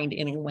find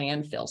in a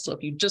landfill. So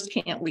if you just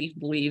can't leave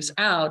the leaves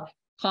out,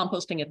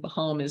 composting at the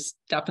home is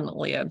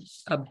definitely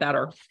a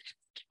better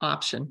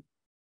option.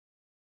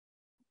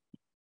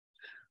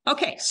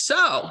 Okay,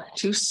 so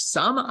to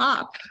sum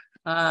up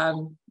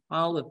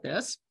all of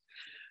this,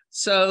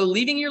 so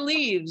leaving your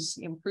leaves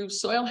improves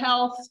soil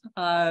health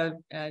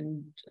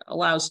and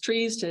allows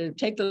trees to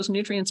take those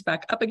nutrients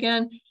back up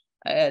again.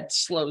 It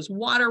slows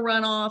water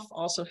runoff,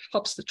 also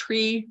helps the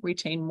tree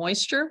retain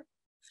moisture.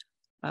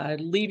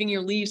 Leaving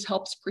your leaves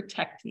helps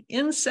protect the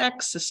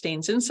insects,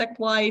 sustains insect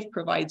life,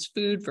 provides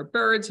food for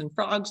birds and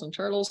frogs and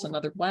turtles and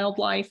other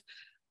wildlife.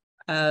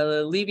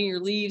 Leaving your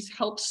leaves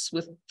helps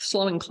with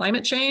slowing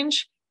climate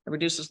change. It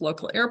reduces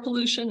local air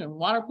pollution and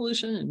water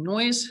pollution and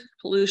noise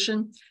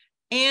pollution.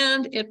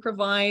 And it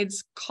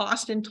provides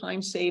cost and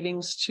time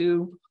savings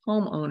to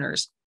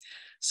homeowners.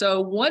 So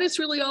what it's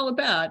really all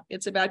about,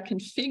 it's about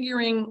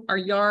configuring our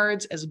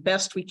yards as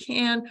best we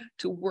can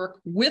to work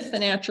with the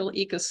natural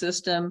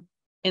ecosystem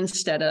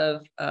instead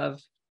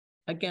of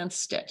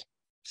against it.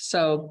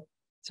 So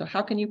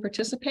how can you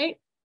participate?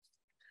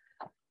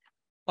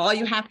 All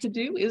you have to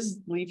do is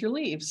leave your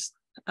leaves.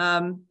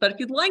 But if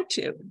you'd like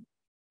to,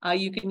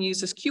 you can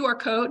use this QR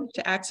code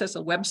to access a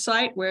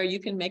website where you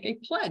can make a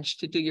pledge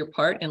to do your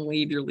part and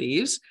leave your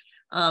leaves.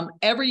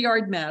 Every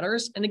yard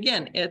matters. And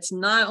again, it's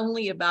not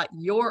only about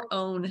your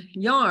own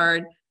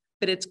yard,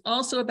 but it's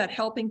also about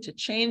helping to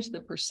change the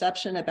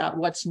perception about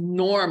what's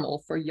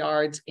normal for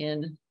yards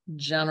in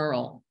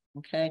general.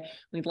 Okay,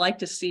 we'd like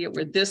to see it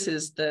where this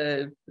is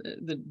the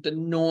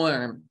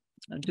norm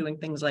of doing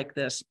things like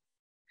this.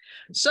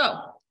 So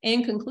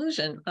in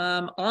conclusion,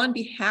 on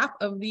behalf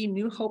of the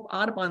New Hope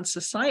Audubon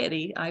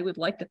Society, I would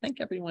like to thank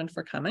everyone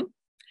for coming.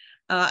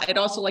 I'd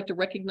also like to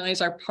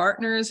recognize our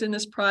partners in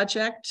this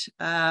project,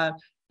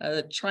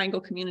 the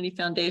Triangle Community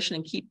Foundation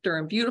and Keep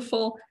Durham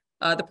Beautiful.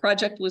 The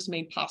project was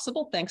made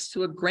possible thanks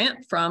to a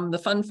grant from the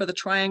Fund for the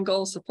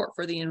Triangle, Support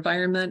for the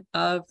Environment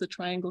of the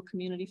Triangle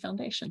Community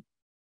Foundation.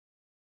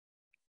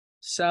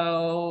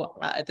 So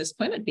at this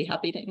point, I'd be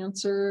happy to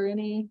answer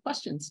any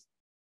questions.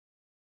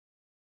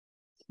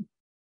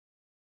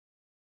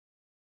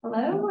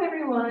 Hello,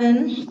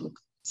 everyone.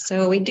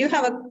 So we do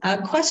have a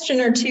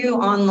question or two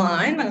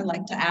online. I'd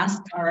like to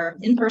ask our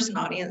in-person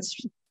audience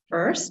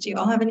first. Do you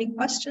all have any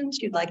questions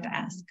you'd like to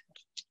ask?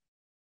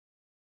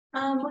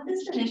 With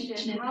this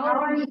initiative, how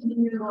are you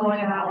going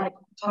about like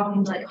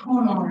talking to like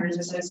homeowners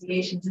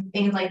associations and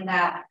things like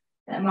that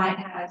might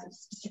have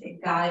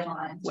specific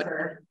guidelines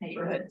for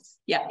neighborhoods?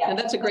 Yeah, and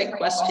that's a great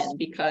question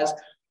because,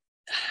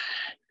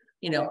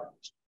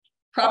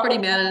 property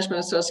management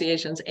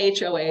associations,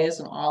 HOAs,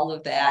 and all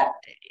of that,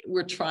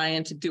 we're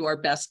trying to do our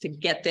best to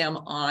get them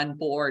on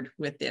board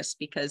with this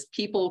because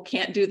people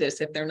can't do this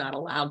if they're not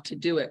allowed to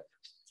do it.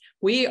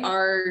 We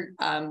are,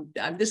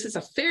 this is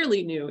a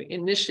fairly new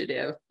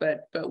initiative,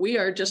 but we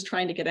are just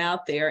trying to get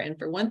out there. And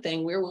for one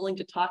thing, we're willing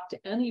to talk to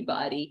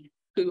anybody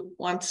who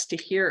wants to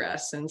hear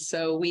us. And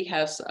so we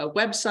have a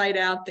website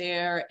out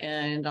there,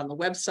 and on the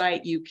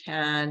website,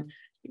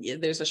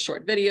 there's a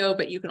short video,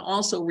 but you can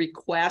also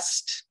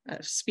request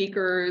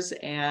speakers,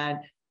 and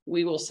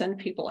we will send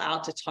people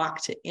out to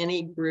talk to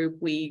any group.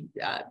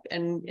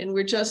 And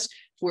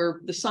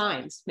we're the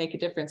signs make a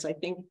difference. I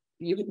think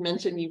you had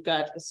mentioned you've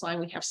got a sign.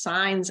 We have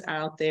signs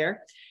out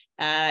there.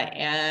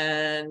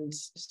 And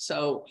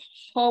so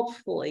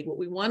hopefully what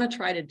we want to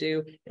try to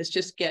do is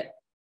just get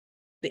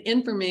the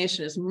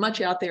information as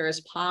much out there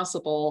as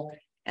possible.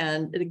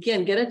 And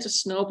again, get it to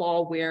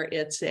snowball where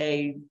it's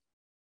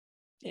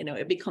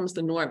it becomes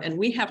the norm. And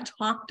we have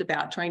talked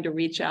about trying to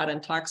reach out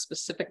and talk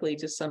specifically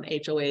to some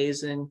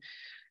HOAs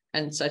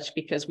and such,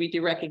 because we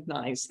do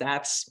recognize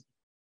that's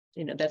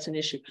an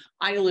issue.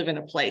 I live in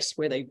a place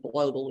where they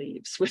blow the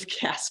leaves with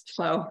gas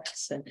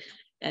blowers,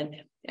 and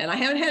I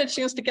haven't had a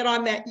chance to get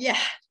on that yet,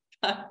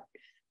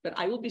 but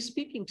I will be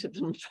speaking to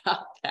them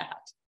about that.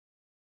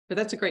 But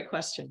that's a great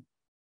question.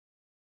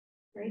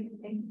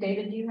 Great.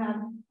 David, do you have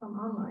some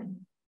online?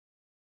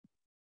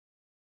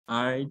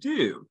 I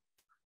do.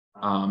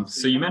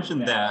 So you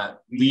mentioned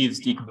that leaves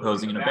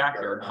decomposing in a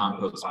backyard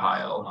compost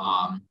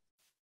pile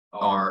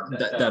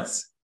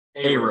that's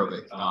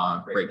aerobic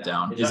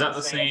breakdown. Is that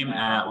the same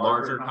at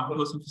larger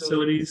composting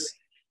facilities?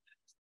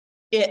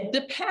 It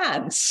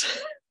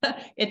depends.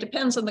 It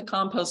depends on the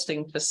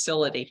composting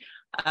facility.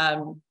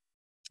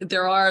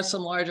 There are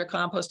some larger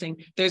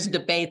composting. There's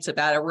debates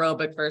about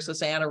aerobic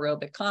versus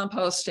anaerobic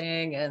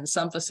composting, and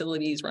some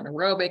facilities run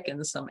aerobic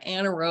and some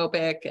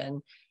anaerobic,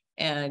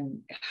 and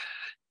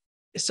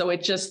so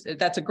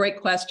that's a great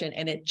question,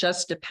 and it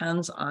just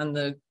depends on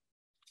the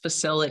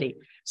facility.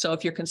 So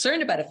if you're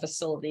concerned about a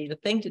facility, the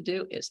thing to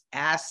do is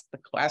ask the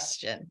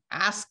question.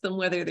 Ask them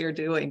whether they're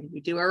doing, we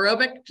do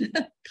aerobic,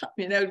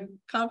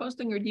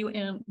 composting, or do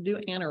you do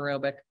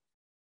anaerobic?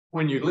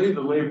 When you leave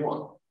the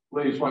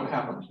leaves, what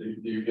happens? Do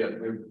you get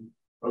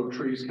oak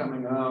trees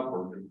coming up,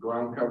 or do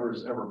ground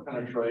covers ever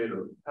penetrate,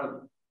 or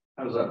how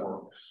does that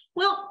work?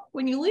 Well,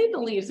 when you leave the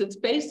leaves, it's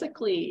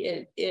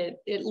basically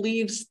it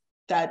leaves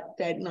that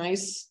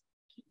nice,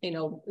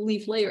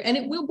 leaf layer, and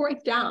it will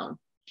break down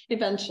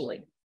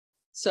eventually.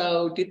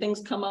 So do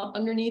things come up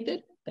underneath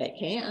it? They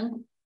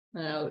can.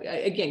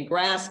 Again,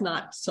 grass,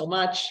 not so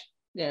much,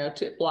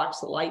 it blocks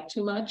the light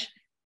too much,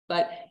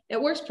 but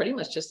it works pretty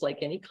much just like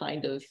any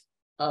kind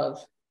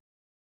of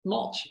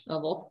mulch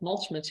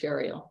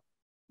material.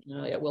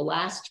 It will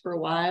last for a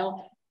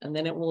while, and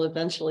then it will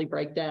eventually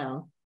break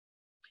down.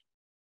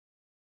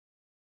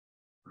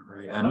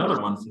 Right.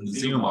 Another one from the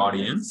Zoom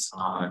audience.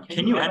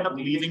 Can you end up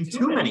leaving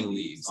too many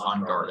leaves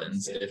on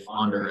gardens if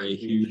under a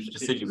huge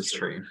deciduous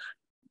tree?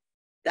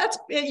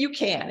 You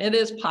can. It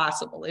is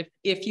possible.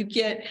 If you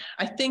get,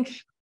 I think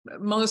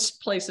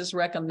most places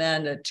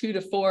recommend a 2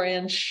 to 4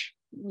 inch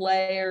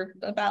layer,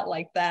 about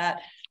like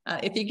that.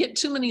 If you get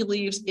too many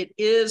leaves, it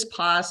is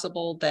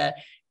possible that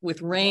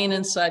with rain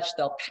and such,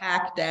 they'll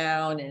pack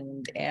down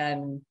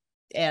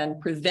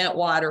and prevent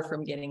water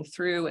from getting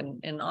through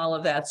and all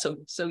of that.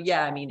 So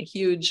yeah, I mean,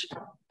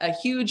 a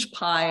huge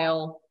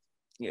pile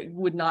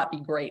would not be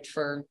great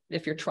for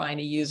if you're trying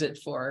to use it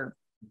for,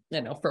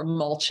 for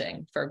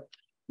mulching, for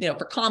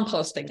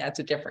composting. That's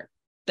a different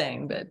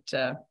thing.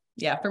 But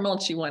yeah, for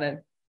mulch, you want a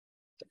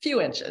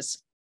few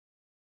inches.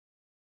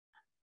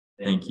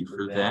 Thank you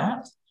for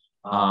that.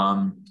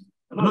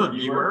 Another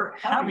viewer,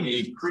 having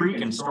a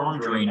creek and storm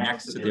drain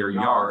next to their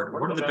yard,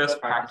 what are the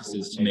best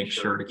practices to make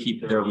sure to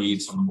keep their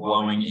leaves from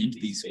blowing into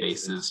these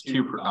spaces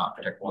to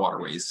protect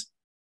waterways?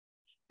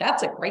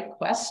 That's a great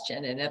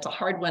question, and it's a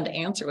hard one to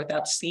answer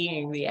without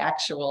seeing the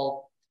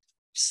actual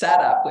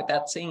setup,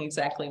 without seeing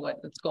exactly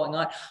what's going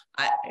on.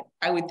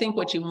 I would think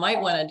what you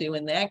might want to do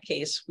in that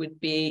case would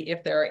be,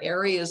 if there are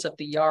areas of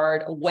the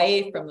yard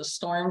away from the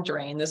storm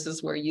drain, this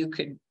is where you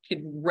could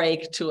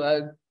rake to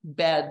a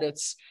bed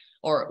that's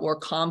or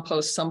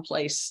compost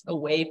someplace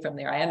away from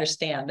there. I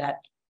understand that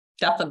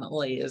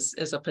definitely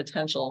is a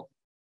potential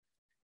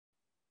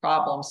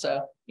problem.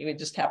 So you would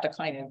just have to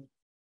kind of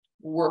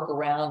work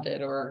around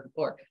it, or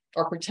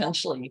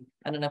potentially,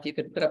 I don't know if you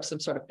could put up some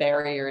sort of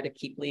barrier to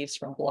keep leaves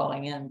from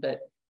blowing in. But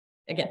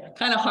again,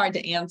 kind of hard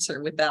to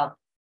answer without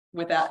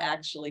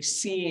actually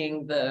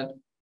seeing the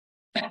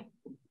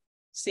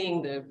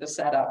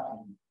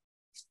setup.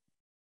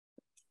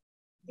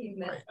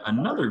 Right.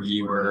 Another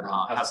viewer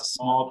has a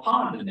small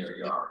pond in their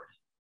yard.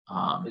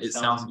 It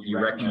sounds like you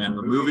recommend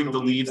removing the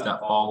leaves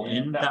that fall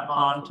in that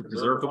pond to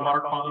preserve the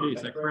water quality.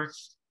 Is that correct?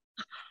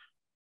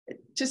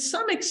 To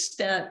some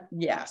extent,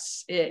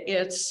 yes.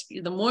 It's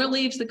the more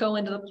leaves that go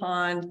into the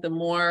pond, the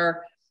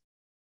more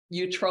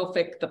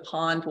eutrophic the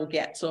pond will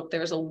get. So if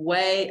there's a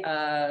way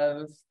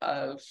of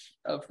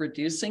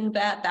reducing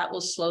that will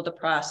slow the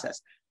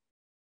process.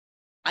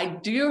 I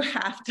do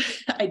have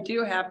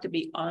to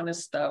be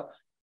honest though.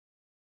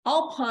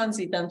 All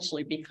ponds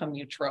eventually become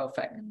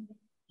eutrophic.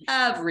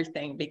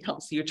 Everything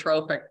becomes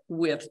eutrophic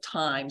with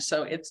time.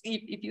 So if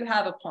you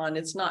have a pond,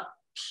 it's not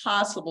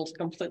possible to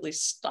completely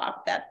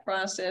stop that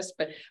process,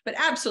 but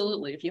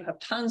absolutely, if you have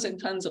tons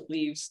and tons of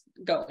leaves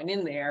going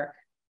in there,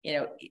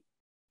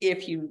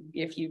 if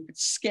you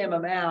skim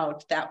them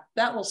out,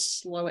 that will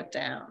slow it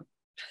down.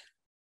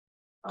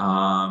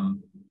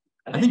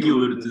 I think you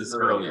alluded to this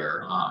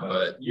earlier,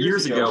 but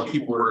years ago,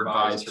 people were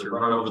advised to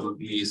run over the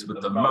leaves with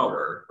the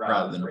mower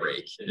rather than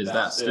rake. Is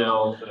that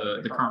still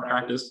the current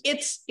practice?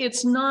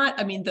 It's not.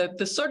 I mean,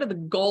 the sort of the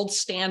gold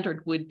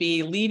standard would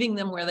be leaving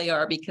them where they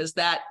are, because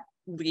that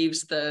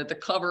leaves the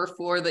cover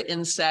for the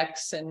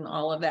insects and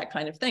all of that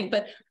kind of thing.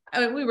 But I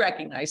mean, we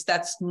recognize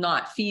that's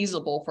not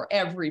feasible for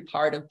every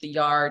part of the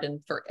yard and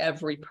for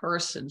every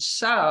person.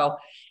 So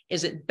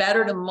is it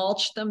better to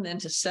mulch them than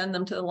to send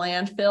them to the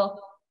landfill?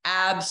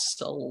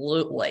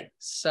 Absolutely.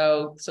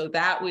 So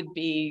that would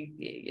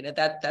be,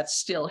 that's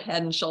still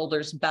head and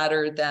shoulders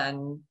better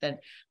than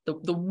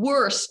the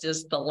worst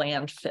is the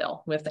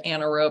landfill with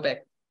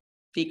anaerobic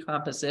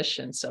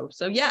decomposition. So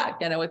yeah,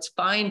 it's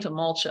fine to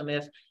mulch them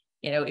if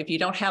you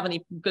don't have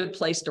any good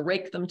place to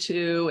rake them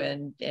to,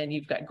 and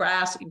you've got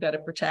grass that you've got to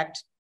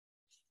protect,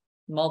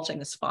 mulching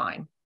is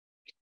fine.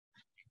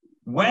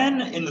 When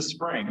in the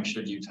spring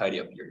should you tidy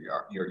up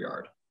your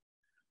yard?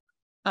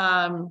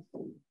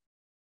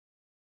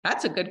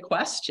 That's a good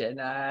question.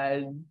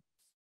 I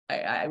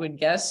would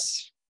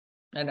guess,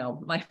 I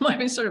know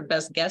my sort of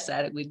best guess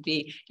at it would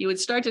be you would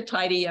start to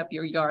tidy up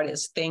your yard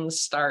as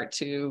things start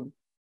to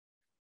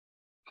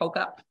poke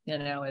up,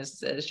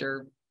 as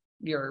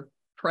your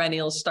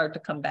perennials start to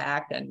come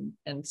back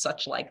and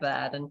such like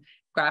that, and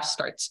grass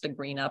starts to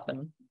green up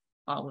and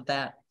all of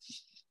that.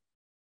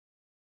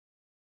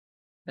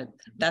 But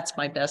that's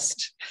my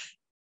best.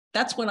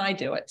 That's when I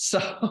do it.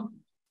 So.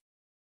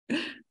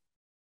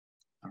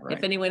 Right.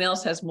 If anyone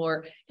else has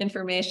more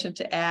information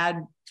to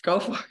add, go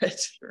for it.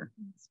 Sure.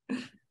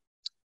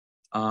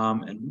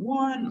 And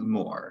one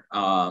more.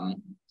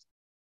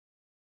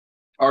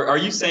 Are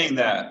you saying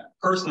that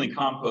personally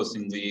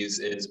composting leaves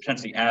is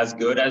potentially as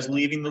good as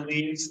leaving the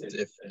leaves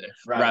if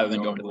rather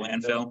than going to the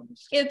landfill?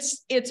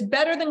 It's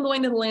better than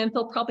going to the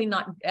landfill, probably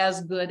not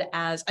as good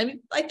as, I mean,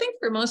 I think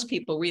for most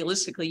people,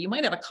 realistically, you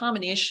might have a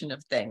combination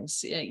of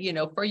things. You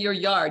know, for your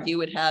yard, you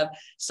would have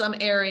some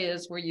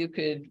areas where you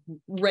could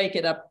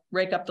rake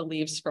up the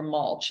leaves for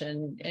mulch,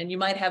 and you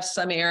might have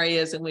some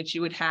areas in which you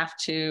would have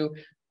to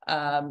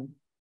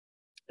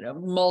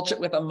mulch it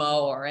with a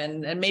mower,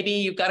 and maybe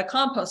you've got a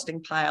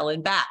composting pile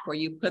in back where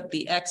you put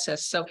the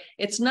excess. So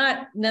it's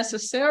not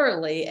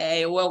necessarily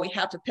well, we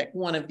have to pick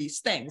one of these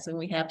things and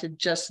we have to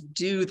just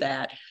do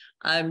that.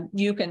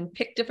 You can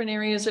pick different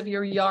areas of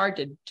your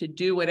yard to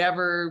do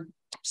whatever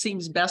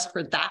seems best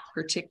for that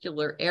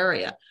particular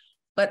area.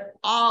 But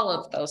all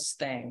of those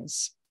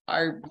things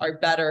are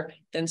better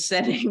than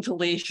sending the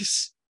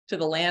leaves to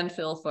the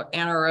landfill for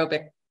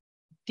anaerobic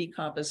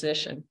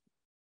decomposition.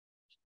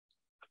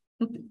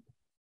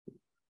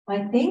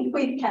 I think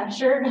we've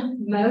captured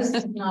most,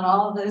 if not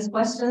all, of those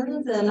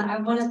questions. And I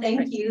want to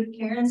thank you,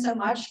 Karen, so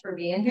much for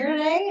being here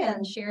today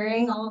and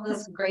sharing all of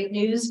this great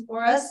news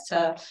for us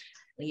to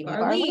leave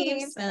our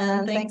leaves.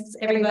 And thanks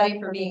everybody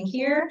for being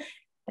here.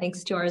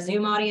 Thanks to our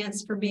Zoom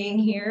audience for being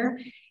here.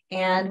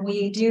 And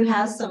we do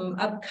have some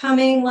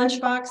upcoming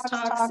Lunchbox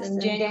talks in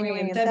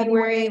January and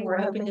February.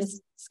 We're hoping to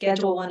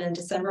schedule one in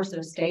December,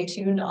 so stay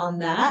tuned on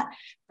that.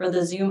 For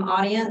the Zoom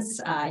audience,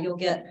 you'll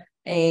get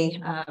a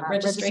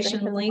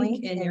registration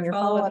link in your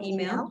follow-up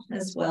email,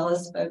 as well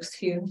as folks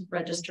who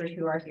registered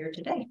who are here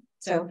today.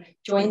 So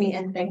join me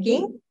in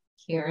thanking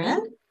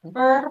Karen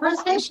for her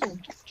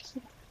presentation.